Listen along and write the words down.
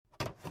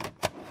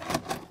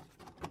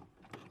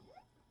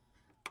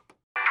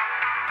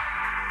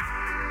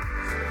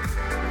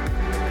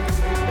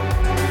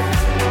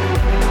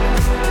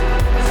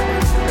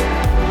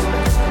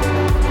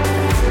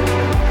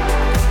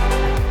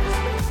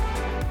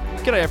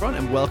G'day everyone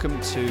and welcome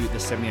to the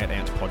 78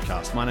 Amps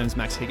podcast. My name is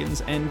Max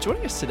Higgins and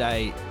joining us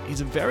today is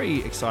a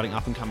very exciting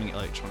up-and-coming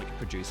electronic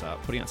producer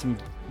putting out some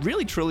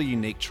really truly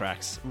unique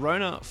tracks.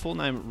 Rona, full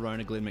name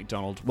Rona Glyn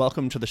McDonald,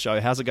 welcome to the show.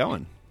 How's it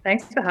going?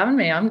 Thanks for having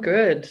me. I'm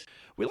good.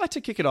 We like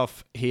to kick it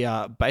off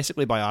here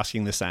basically by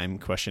asking the same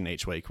question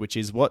each week, which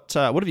is what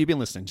have you been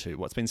listening to?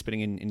 What's been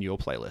spinning in your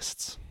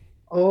playlists?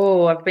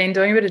 Oh, I've been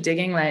doing a bit of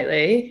digging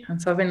lately, and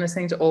so I've been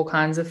listening to all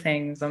kinds of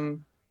things.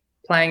 I'm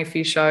playing a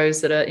few shows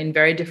that are in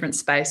very different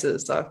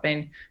spaces, so I've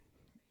been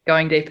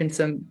going deep in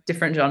some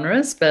different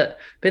genres, but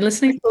been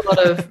listening to a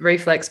lot of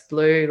Reflex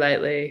Blue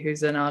lately,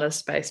 who's an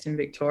artist based in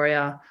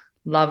Victoria.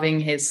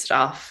 Loving his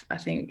stuff. I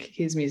think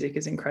his music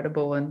is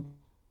incredible, and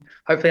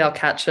hopefully I'll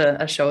catch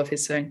a show of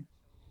his soon.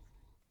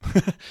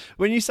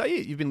 When you say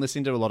you've been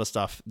listening to a lot of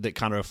stuff that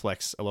kind of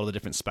reflects a lot of the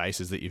different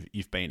spaces that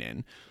you've been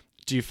in,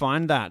 do you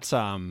find that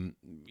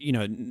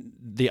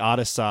the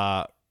artists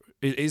are?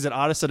 Is it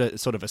artists that are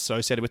sort of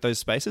associated with those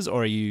spaces,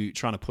 or are you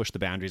trying to push the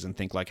boundaries and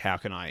think like, how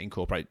can I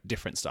incorporate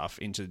different stuff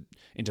into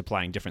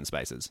playing different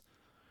spaces?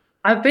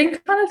 I've been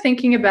kind of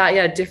thinking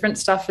about, different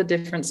stuff for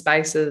different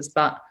spaces,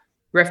 but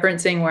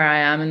referencing where I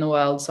am in the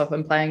world. So if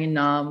I'm playing in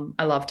Naarm,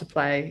 I love to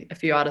play a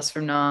few artists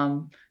from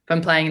Naarm. If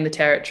I'm playing in the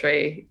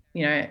Territory,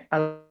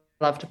 I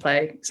love to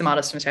play some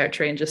artists from the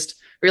Territory and just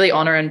really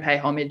honor and pay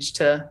homage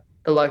to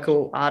the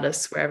local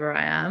artists wherever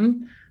I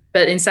am.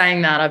 But in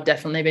saying that, I've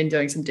definitely been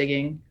doing some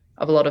digging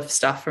of a lot of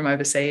stuff from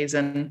overseas,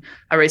 and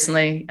I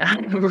recently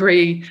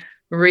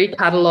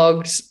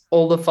re-catalogued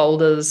all the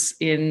folders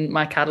in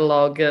my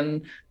catalog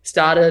and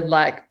started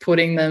like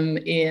putting them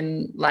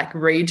in like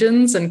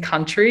regions and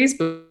countries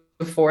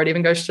before it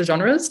even goes to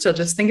genres, to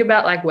just think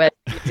about like where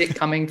music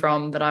coming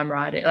from that I'm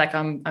writing, like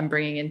I'm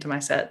bringing into my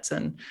sets,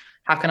 and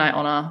how can I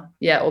honor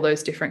all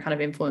those different kind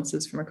of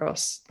influences from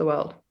across the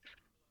world.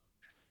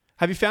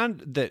 Have you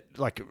found that,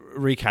 like,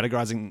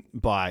 recategorizing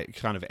by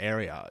kind of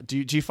area,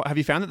 have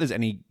you found that there's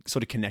any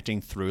sort of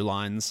connecting through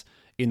lines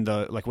in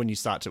the, like, when you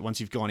start to, once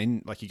you've gone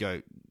in, like you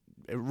go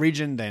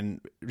region,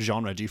 then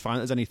genre, do you find that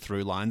there's any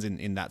through lines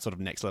in that sort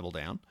of next level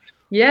down?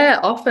 Yeah,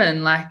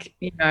 often, like,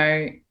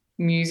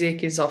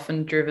 music is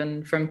often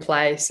driven from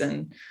place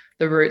and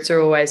the roots are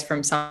always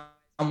from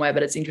somewhere,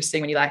 but it's interesting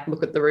when you like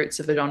look at the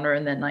roots of the genre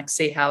and then like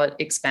see how it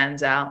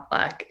expands out.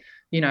 Like,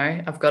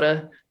 I've got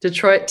a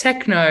Detroit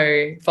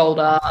techno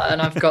folder and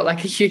I've got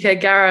like a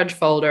UK garage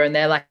folder, and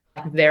they're like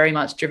very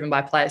much driven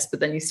by place. But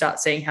then you start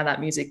seeing how that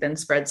music then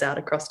spreads out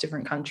across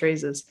different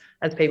countries as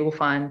people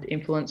find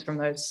influence from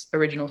those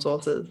original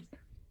sources.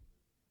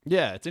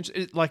 Yeah, it's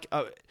interesting. Like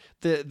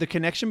the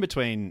connection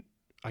between,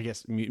 I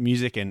guess,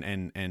 music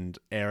and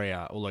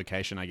area or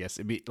location. I guess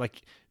it'd be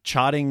like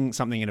charting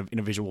something in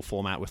a visual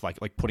format with like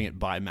putting it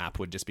by map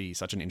would just be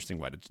such an interesting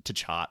way to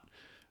chart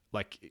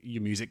like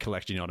your music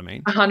collection, you know what I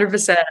mean?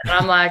 100%. And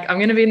I'm like, I'm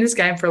going to be in this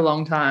game for a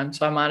long time,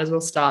 so I might as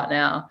well start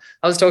now.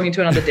 I was talking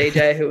to another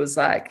DJ who was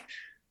like,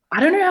 I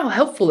don't know how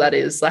helpful that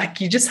is. Like,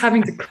 you're just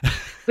having to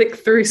click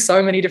through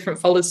so many different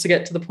folders to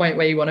get to the point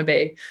where you want to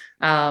be.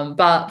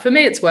 But for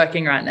me, it's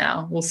working right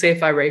now. We'll see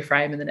if I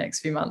reframe in the next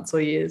few months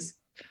or years.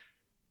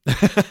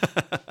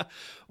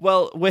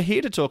 Well, we're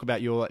here to talk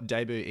about your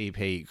debut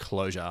EP,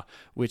 Closure,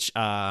 which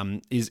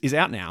is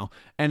out now,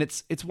 and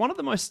it's one of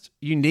the most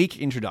unique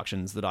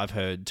introductions that I've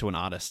heard to an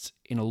artist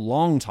in a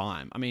long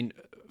time. I mean,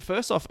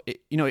 first off, it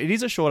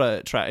is a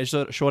shorter track, it's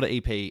a shorter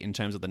EP in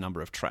terms of the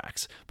number of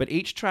tracks, but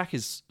each track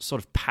is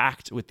sort of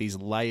packed with these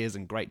layers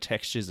and great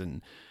textures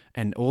and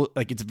all,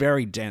 like, it's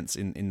very dense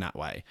in that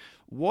way.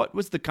 What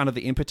was the kind of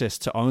the impetus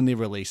to only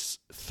release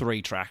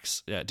 3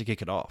 tracks to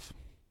kick it off?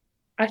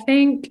 I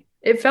think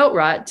it felt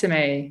right to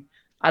me.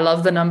 I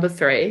love the number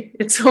 3.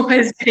 It's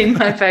always been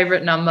my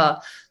favorite number.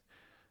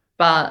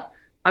 But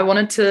I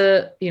wanted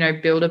to,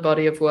 build a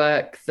body of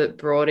work that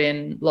brought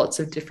in lots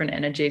of different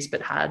energies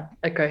but had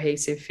a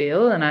cohesive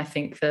feel. And I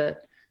think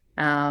that,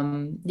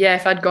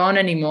 if I'd gone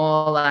any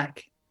more,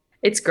 like,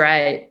 it's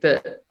great,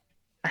 but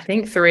I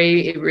think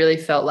 3, it really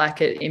felt like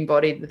it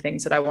embodied the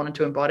things that I wanted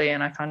to embody,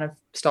 and I kind of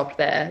stopped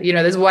there.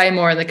 There's way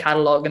more in the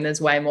catalogue and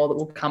there's way more that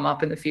will come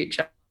up in the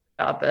future,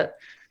 but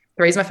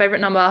 3 is my favorite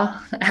number,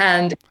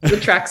 and the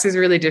tracks is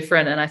really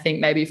different. And I think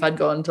maybe if I'd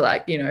gone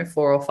to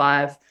 4 or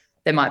 5,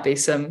 there might be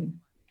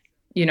some,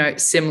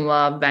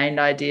 similar veined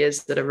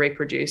ideas that are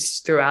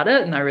reproduced throughout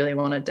it. And I really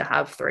wanted to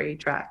have 3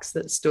 tracks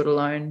that stood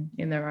alone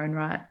in their own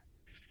right.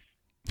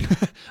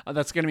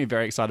 That's going to be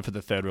very excited for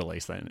the 3rd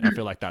release then. I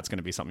feel like that's going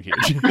to be something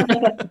huge.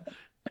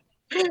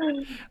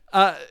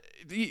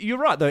 You're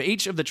right, though.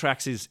 Each of the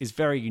tracks is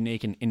very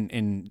unique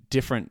and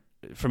different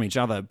from each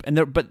other,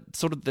 but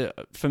sort of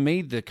for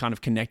me the kind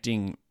of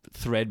connecting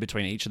thread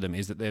between each of them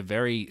is that they're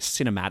very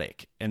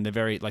cinematic, and they're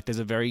very, like, there's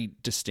a very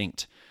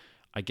distinct,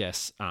 I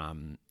guess,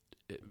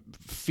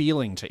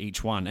 feeling to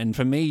each one. And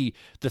for me,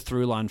 the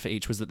through line for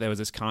each was that there was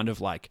this kind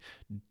of like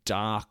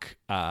dark,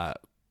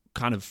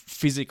 kind of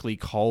physically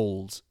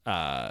cold,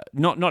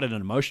 not in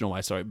an emotional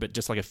way, sorry, but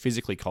just like a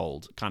physically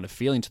cold kind of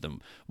feeling to them.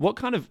 What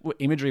kind of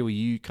imagery were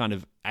you kind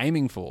of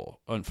aiming for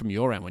from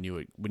your end when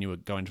you were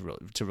going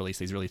to release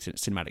these really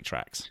cinematic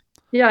tracks?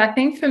 Yeah, I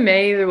think for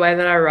me, the way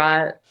that I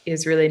write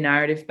is really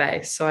narrative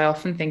based. So I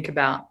often think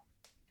about,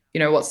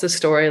 what's the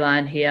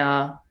storyline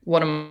here?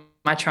 What am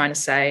I trying to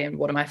say? And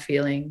what am I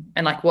feeling?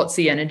 And like, what's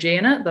the energy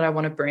in it that I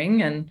want to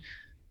bring? And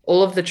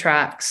all of the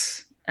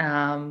tracks,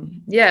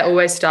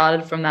 always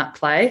started from that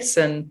place.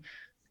 And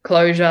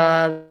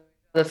Closure,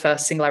 the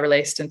first single I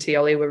released, and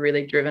Tioli were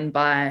really driven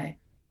by,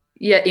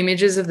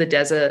 images of the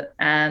desert.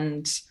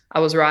 And I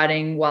was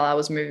writing while I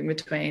was moving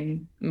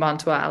between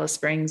Mantua, Alice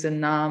Springs,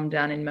 and Naarm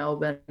down in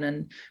Melbourne.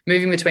 And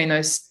moving between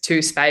those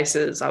two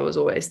spaces, I was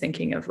always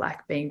thinking of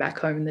like being back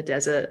home in the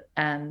desert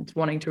and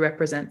wanting to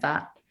represent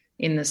that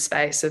in the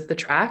space of the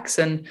tracks.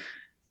 And,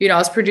 I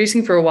was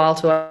producing for a while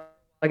till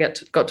I got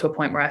to a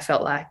point where I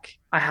felt like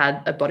I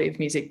had a body of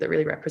music that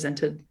really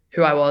represented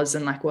who I was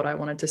and like what I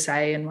wanted to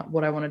say and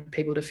what I wanted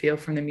people to feel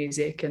from the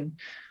music. And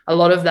a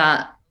lot of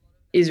that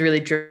is really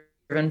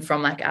driven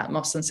from like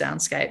atmos and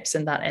soundscapes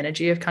and that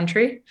energy of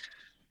country.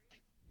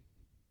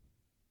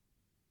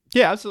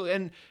 Yeah, absolutely.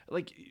 And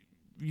like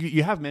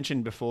you have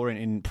mentioned before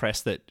in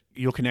press that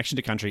your connection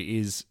to country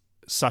is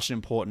such an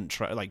important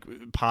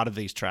part of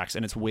these tracks,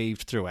 and it's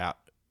weaved throughout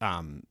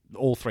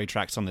all three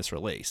tracks on this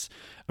release.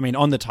 I mean,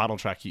 on the title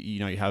track,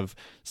 you have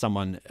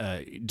someone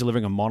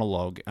delivering a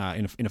monologue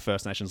in a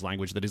First Nations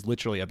language that is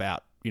literally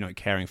about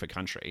caring for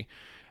country.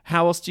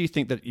 How else do you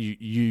think that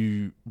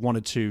you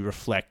wanted to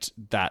reflect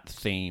that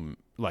theme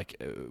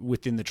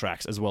within the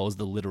tracks as well as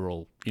the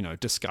literal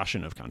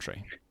discussion of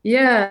country?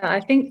 Yeah, I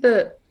think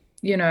that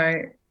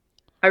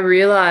I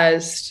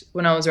realized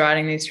when I was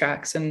writing these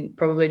tracks and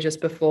probably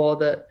just before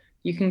that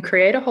you can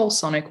create a whole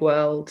sonic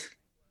world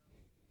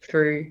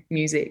through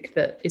music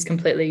that is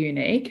completely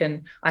unique,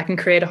 and I can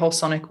create a whole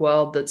sonic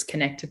world that's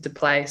connected to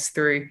place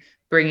through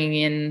bringing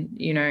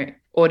in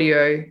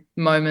audio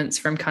moments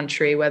from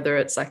country, whether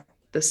it's like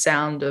the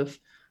sound of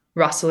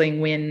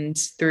rustling wind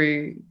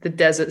through the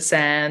desert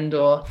sand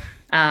or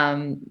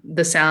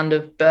the sound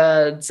of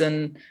birds.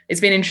 And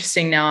it's been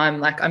interesting. Now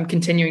I'm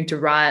continuing to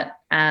write,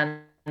 and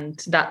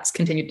that's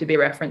continued to be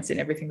referenced in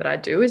everything that I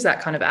do, is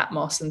that kind of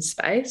atmos and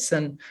space.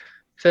 And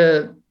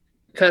for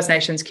First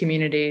Nations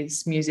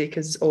communities, music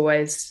has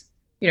always,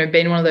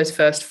 been one of those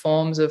first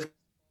forms of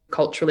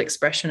cultural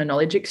expression and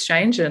knowledge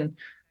exchange. And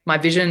my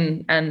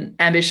vision and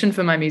ambition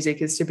for my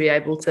music is to be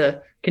able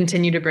to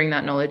continue to bring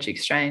that knowledge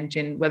exchange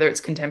in, whether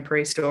it's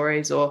contemporary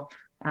stories or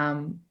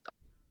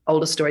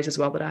older stories as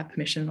well, that I have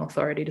permission and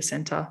authority to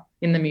center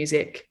in the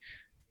music.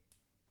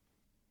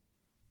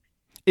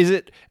 Is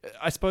it,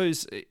 I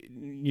suppose,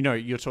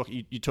 you're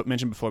talking, you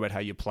mentioned before about how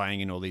you're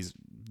playing in all these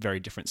very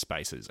different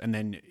spaces, and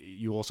then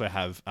you also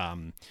have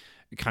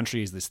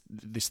country is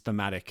this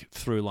thematic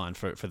through line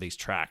for these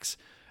tracks.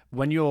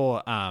 When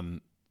you're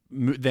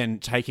then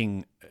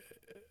taking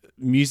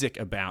music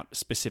about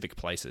specific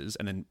places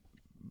and then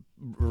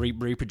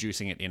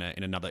reproducing it in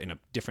a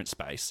different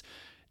space,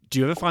 do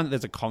you ever find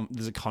that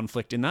there's a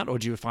conflict in that, or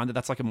do you find that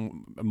that's like a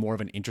more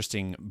of an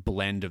interesting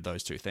blend of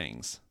those two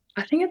things?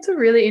 I think it's a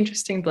really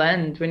interesting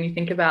blend when you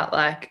think about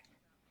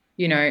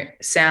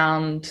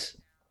sound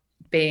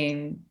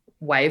being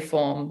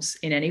waveforms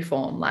in any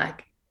form.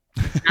 Like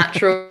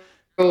natural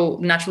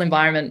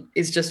environment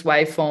is just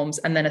waveforms,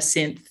 and then a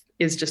synth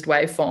is just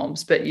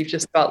waveforms, but you've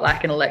just got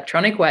like an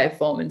electronic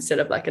waveform instead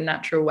of like a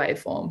natural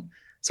waveform.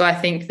 So I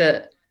think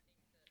that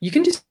you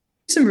can do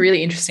some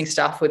really interesting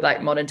stuff with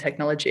like modern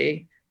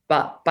technology,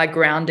 but by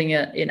grounding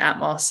it in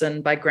atmos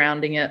and by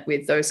grounding it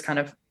with those kind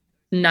of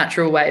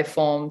natural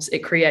waveforms, it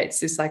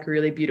creates this like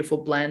really beautiful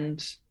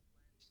blend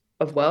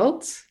of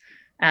worlds.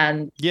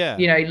 And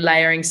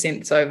layering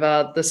synths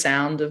over the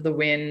sound of the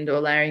wind or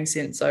layering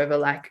synths over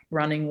like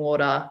running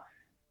water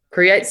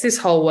creates this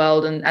whole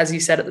world. And as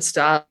you said at the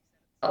start,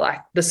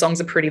 like the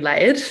songs are pretty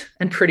layered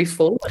and pretty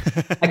full.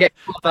 I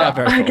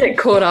get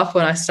caught up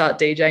when I start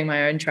DJing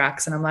my own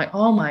tracks, and I'm like,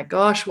 oh my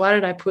gosh, why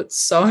did I put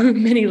so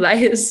many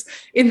layers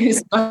in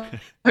this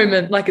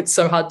moment? Like, it's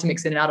so hard to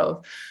mix in and out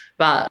of.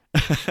 But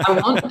I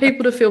want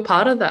people to feel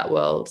part of that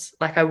world.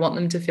 Like, I want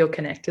them to feel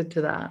connected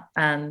to that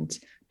and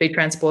be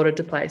transported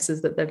to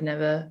places that they've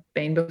never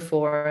been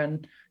before,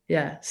 and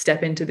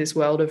step into this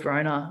world of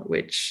Rona,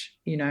 which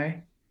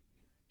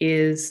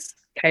is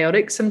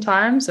chaotic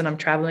sometimes, and I'm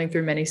traveling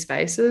through many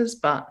spaces,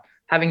 but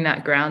having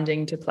that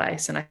grounding to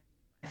place. And I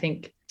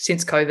think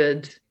since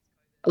COVID,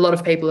 a lot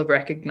of people have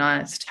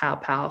recognized how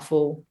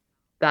powerful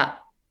that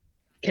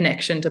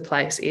connection to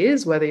place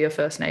is, whether you're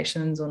First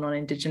Nations or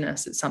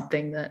non-Indigenous. It's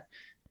something that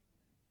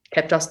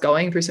kept us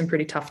going through some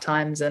pretty tough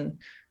times. And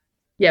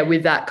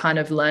with that kind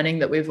of learning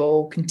that we've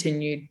all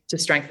continued to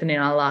strengthen in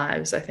our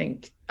lives, I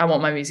think I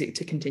want my music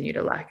to continue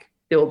to like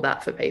build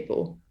that for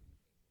people.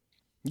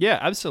 Yeah,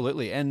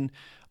 absolutely. And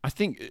I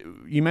think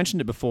you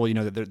mentioned it before,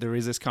 that there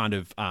is this kind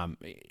of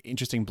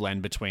interesting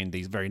blend between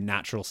these very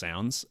natural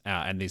sounds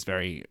and these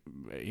very,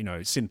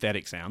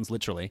 synthetic sounds,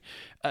 literally.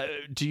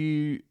 Do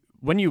you,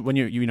 when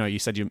you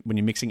said when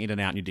you're mixing in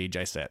and out in your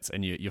DJ sets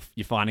and you're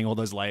finding all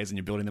those layers and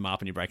you're building them up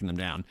and you're breaking them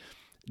down,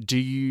 do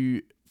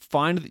you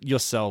find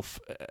yourself,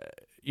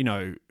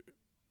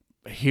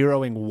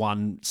 heroing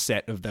one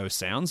set of those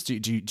sounds? Do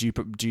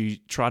you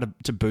try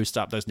to boost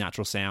up those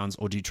natural sounds,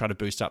 or do you try to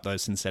boost up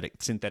those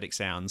synthetic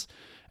sounds?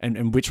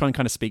 And which one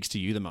kind of speaks to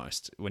you the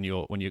most when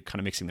you're kind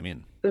of mixing them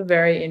in? A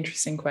very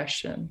interesting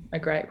question. A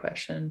great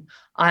question.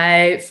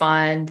 I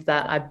find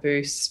that I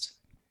boost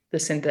the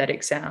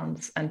synthetic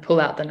sounds and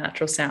pull out the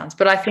natural sounds.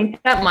 But I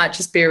think that might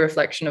just be a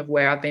reflection of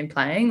where I've been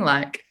playing.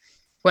 Like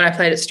when I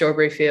played at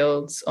Strawberry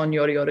Fields on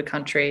Yorta Yorta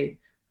Country,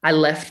 I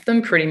left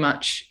them pretty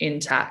much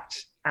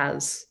intact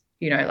as,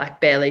 like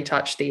barely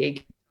touched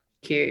the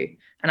EQ.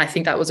 And I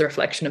think that was a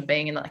reflection of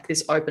being in like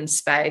this open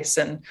space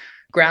and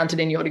grounded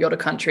in Yorta Yorta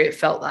Country. It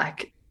felt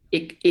like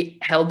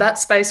it held that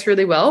space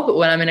really well. But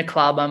when I'm in a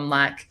club, I'm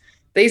like,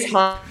 these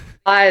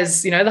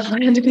highs, the high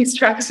end of these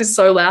tracks is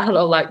so loud,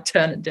 I'll like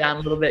turn it down a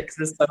little bit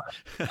because there's so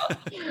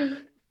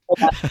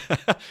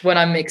much. When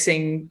I'm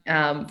mixing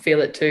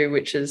Feel It Too,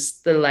 which is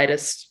the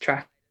latest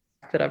track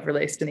that I've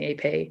released in the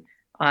EP,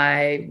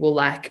 I will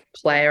like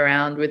play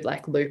around with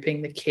like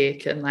looping the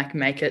kick and like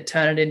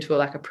turn it into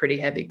like a pretty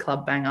heavy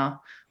club banger.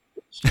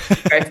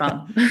 Very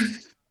fun.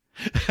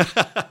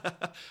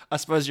 I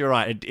suppose you're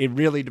right. It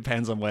really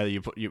depends on whether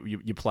you're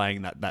playing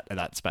in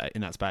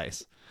that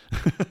space.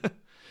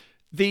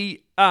 You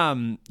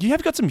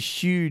have got some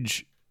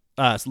huge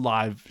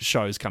live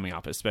shows coming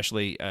up,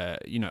 especially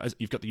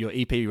you've got your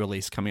EP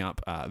release coming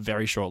up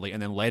very shortly,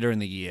 and then later in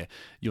the year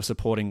you're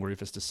supporting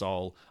Rufus Du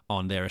Sol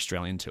on their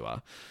Australian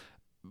tour.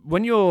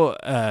 When your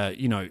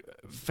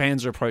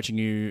fans are approaching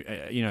you,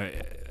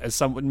 as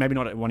some, maybe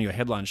not at one of your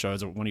headline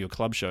shows or one of your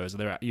club shows,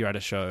 you're at a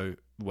show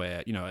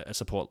where a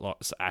support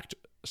act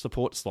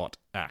slot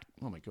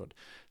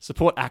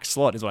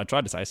is what I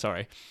tried to say.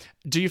 Sorry.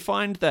 Do you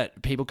find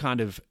that people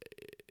kind of,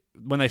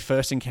 when they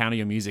first encounter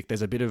your music,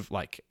 there's a bit of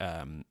like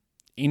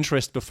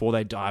interest before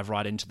they dive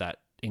right into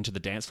the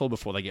dance floor,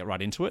 before they get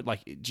right into it?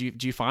 Like, do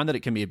you find that it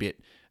can be a bit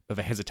of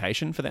a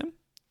hesitation for them?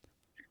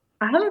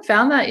 I haven't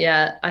found that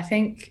yet. I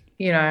think,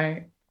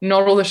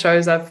 not all the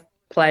shows I've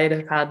played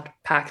have had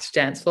packed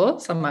dance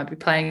floors. I might be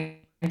playing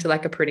into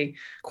like a pretty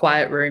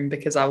quiet room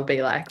because I'll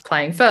be like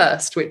playing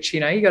first, which, you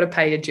got to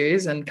pay your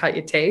dues and cut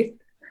your teeth,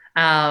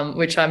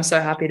 which I'm so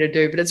happy to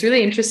do. But it's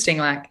really interesting.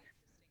 Like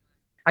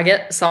I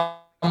get somewhat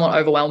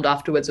overwhelmed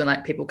afterwards when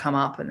like people come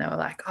up and they were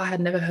like, oh, I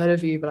had never heard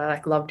of you, but I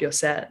like loved your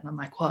set. And I'm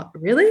like, what,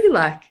 really?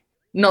 Like,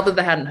 not that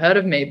they hadn't heard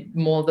of me,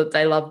 more that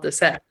they loved the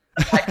set.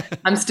 Like,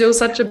 I'm still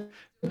such a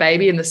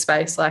baby in the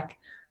space. Like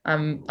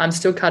I'm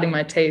still cutting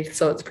my teeth.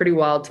 So it's pretty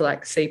wild to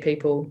like see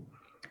people,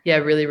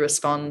 really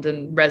respond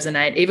and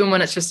resonate, even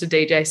when it's just a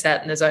DJ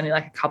set and there's only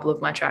like a couple of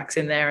my tracks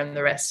in there and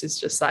the rest is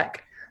just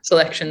like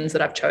selections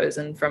that I've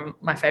chosen from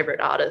my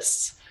favorite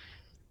artists.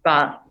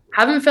 But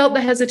haven't felt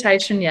the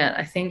hesitation yet.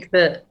 I think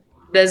that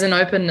there's an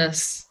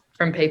openness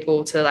from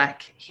people to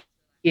like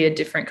hear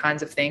different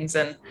kinds of things,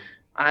 and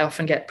I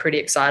often get pretty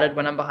excited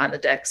when I'm behind the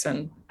decks,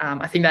 and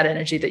I think that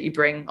energy that you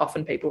bring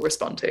often people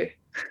respond to.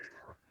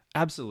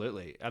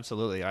 Absolutely.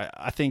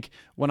 I think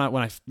when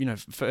I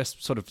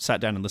first sort of sat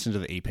down and listened to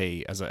the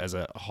EP as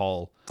a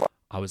whole,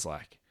 I was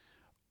like,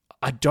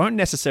 I don't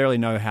necessarily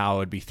know how I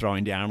would be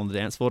throwing down on the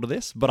dance floor to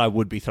this, but I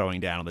would be throwing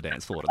down on the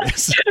dance floor to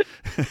this.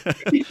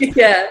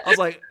 Yeah. I was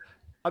like,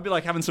 I'd be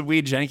like having some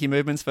weird janky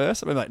movements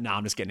first. I'd be like,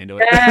 I'm just getting into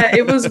it. Yeah,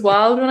 it was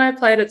wild when I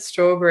played at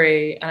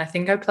Strawberry, and I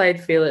think I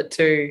played Feel It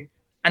Too,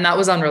 and that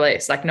was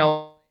unreleased. Like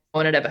no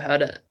one had ever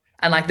heard it.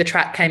 And like the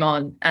track came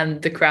on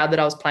and the crowd that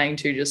I was playing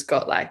to just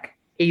got like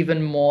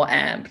even more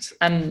amped,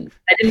 and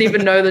I didn't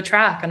even know the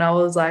track. And I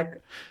was like,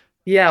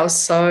 I was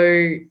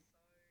so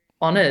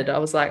honored. I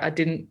was like, I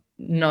didn't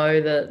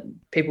know that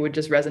people would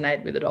just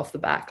resonate with it off the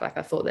back. Like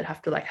I thought they'd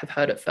have to like have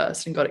heard it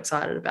first and got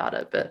excited about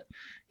it. But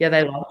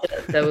they loved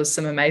it. There was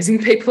some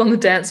amazing people on the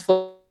dance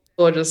floor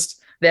just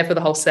there for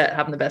the whole set,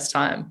 having the best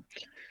time.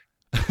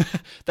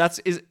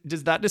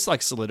 Does that just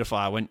like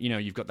solidify when,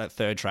 you've got that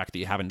third track that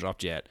you haven't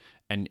dropped yet,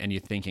 and you're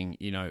thinking,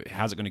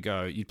 how's it going to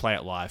go? You play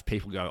it live,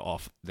 people go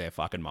off their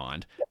fucking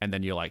mind, and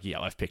then you're like,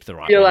 I've picked the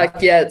right You're one.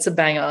 like, it's a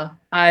banger.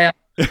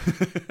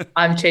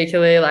 I'm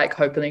cheekily like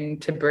hoping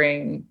to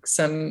bring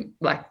some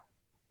like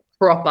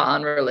proper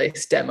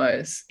unreleased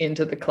demos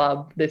into the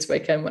club this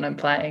weekend when I'm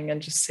playing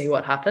and just see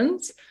what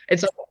happens.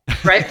 It's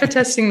great for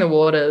testing the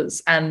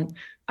waters, and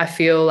I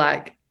feel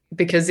like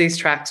because these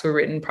tracks were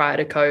written prior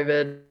to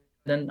COVID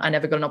and I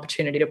never got an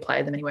opportunity to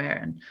play them anywhere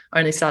and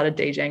only started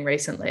DJing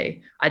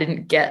recently, I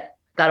didn't get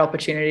that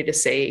opportunity to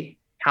see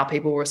how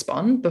people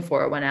respond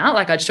before it went out.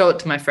 Like I'd show it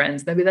to my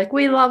friends, they'd be like,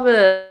 we love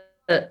it,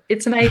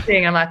 it's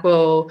amazing. I'm like,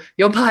 well,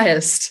 you're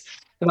biased.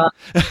 But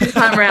this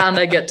time around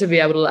I get to be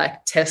able to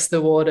like test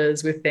the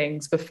waters with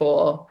things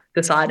before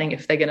deciding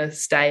if they're going to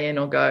stay in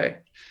or go.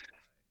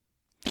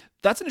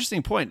 That's an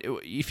interesting point.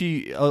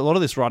 A lot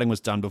of this writing was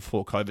done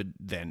before COVID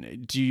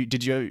then.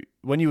 Did you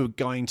when you were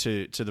going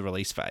to the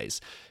release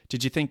phase,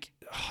 did you think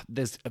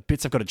there's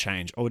bits I've got to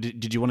change, or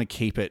did you want to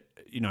keep it,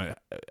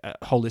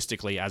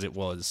 holistically as it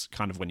was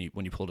kind of when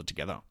you pulled it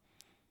together?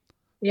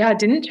 Yeah, I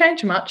didn't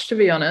change much, to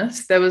be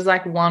honest. There was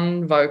like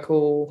one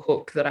vocal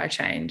hook that I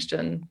changed,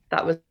 and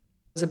that was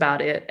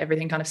about it.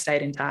 Everything kind of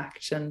stayed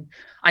intact. And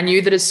I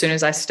knew that as soon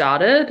as I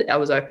started, I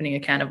was opening a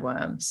can of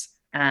worms.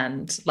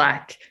 And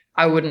like,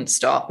 I wouldn't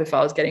stop if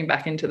I was getting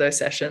back into those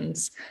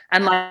sessions.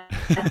 And like,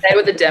 they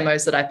were the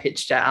demos that I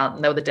pitched out,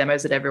 and they were the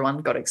demos that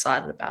everyone got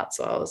excited about.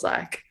 So I was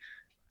like,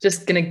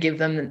 just going to give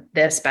them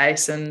their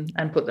space and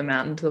put them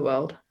out into the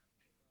world.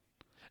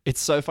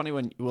 It's so funny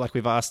when, like,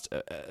 we've asked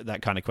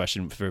that kind of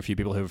question for a few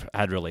people who've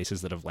had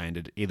releases that have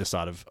landed either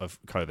side of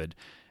COVID,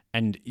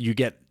 and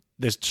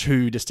there's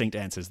two distinct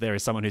answers. There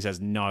is someone who says,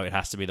 no, it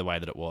has to be the way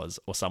that it was,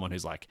 or someone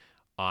who's like,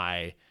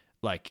 I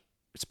like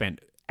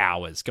spent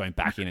hours going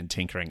back in and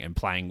tinkering and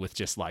playing with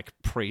just like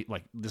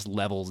just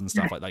levels and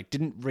stuff like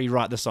didn't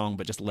rewrite the song,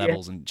 but just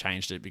levels and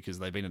changed it because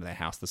they've been in their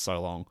house for so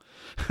long.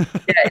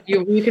 Yeah,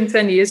 you can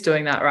spend years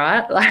doing that,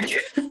 right?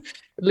 Like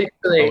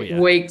literally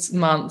weeks,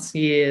 months,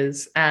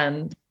 years.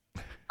 And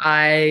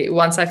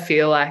once I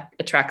feel like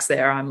a track's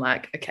there, I'm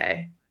like,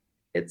 okay,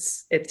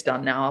 it's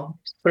done now. I'll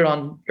just put it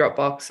on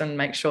Dropbox and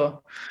make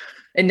sure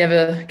it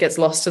never gets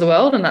lost to the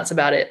world, and that's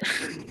about it.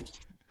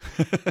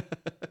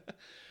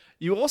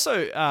 You've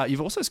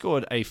also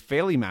scored a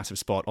fairly massive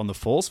spot on the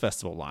Falls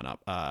Festival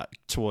lineup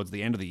towards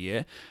the end of the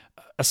year.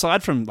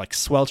 Aside from like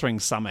sweltering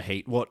summer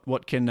heat,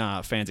 what can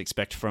fans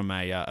expect from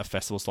a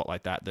festival slot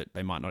like that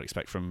they might not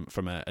expect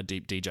from a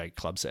deep DJ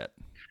club set?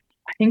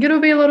 I think it'll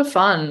be a lot of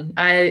fun.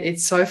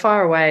 It's so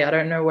far away. I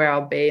don't know where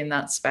I'll be in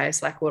that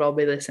space, like what I'll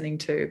be listening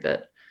to,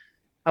 but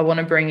I want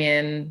to bring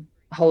in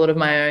a whole lot of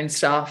my own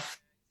stuff.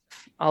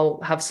 I'll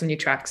have some new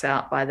tracks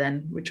out by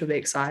then, which will be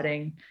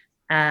exciting.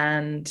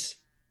 And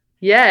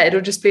yeah,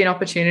 it'll just be an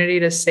opportunity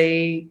to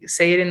see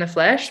it in the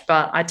flesh.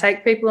 But I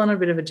take people on a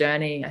bit of a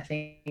journey. I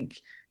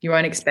think you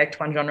won't expect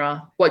one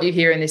genre. What you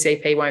hear in this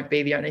EP won't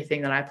be the only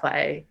thing that I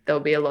play. There'll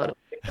be a lot of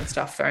different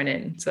stuff thrown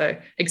in. So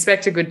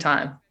expect a good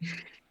time.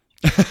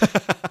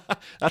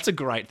 That's a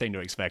great thing to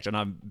expect, and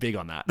I'm big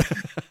on that.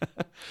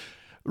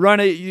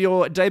 Rona,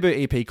 your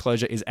debut EP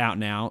Closure is out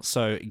now,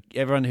 so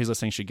everyone who's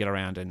listening should get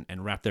around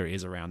and wrap their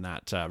ears around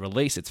that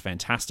release. It's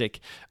fantastic.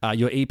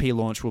 Your EP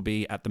launch will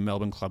be at the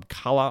Melbourne Club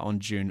Colour on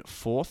June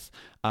 4th.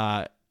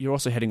 You're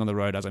also heading on the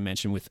road, as I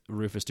mentioned, with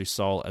Rufus Du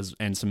Sol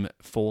and some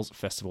Falls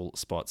Festival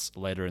spots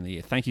later in the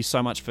year. Thank you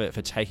so much for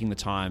taking the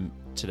time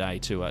today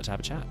to have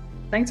a chat.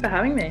 Thanks for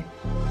having me.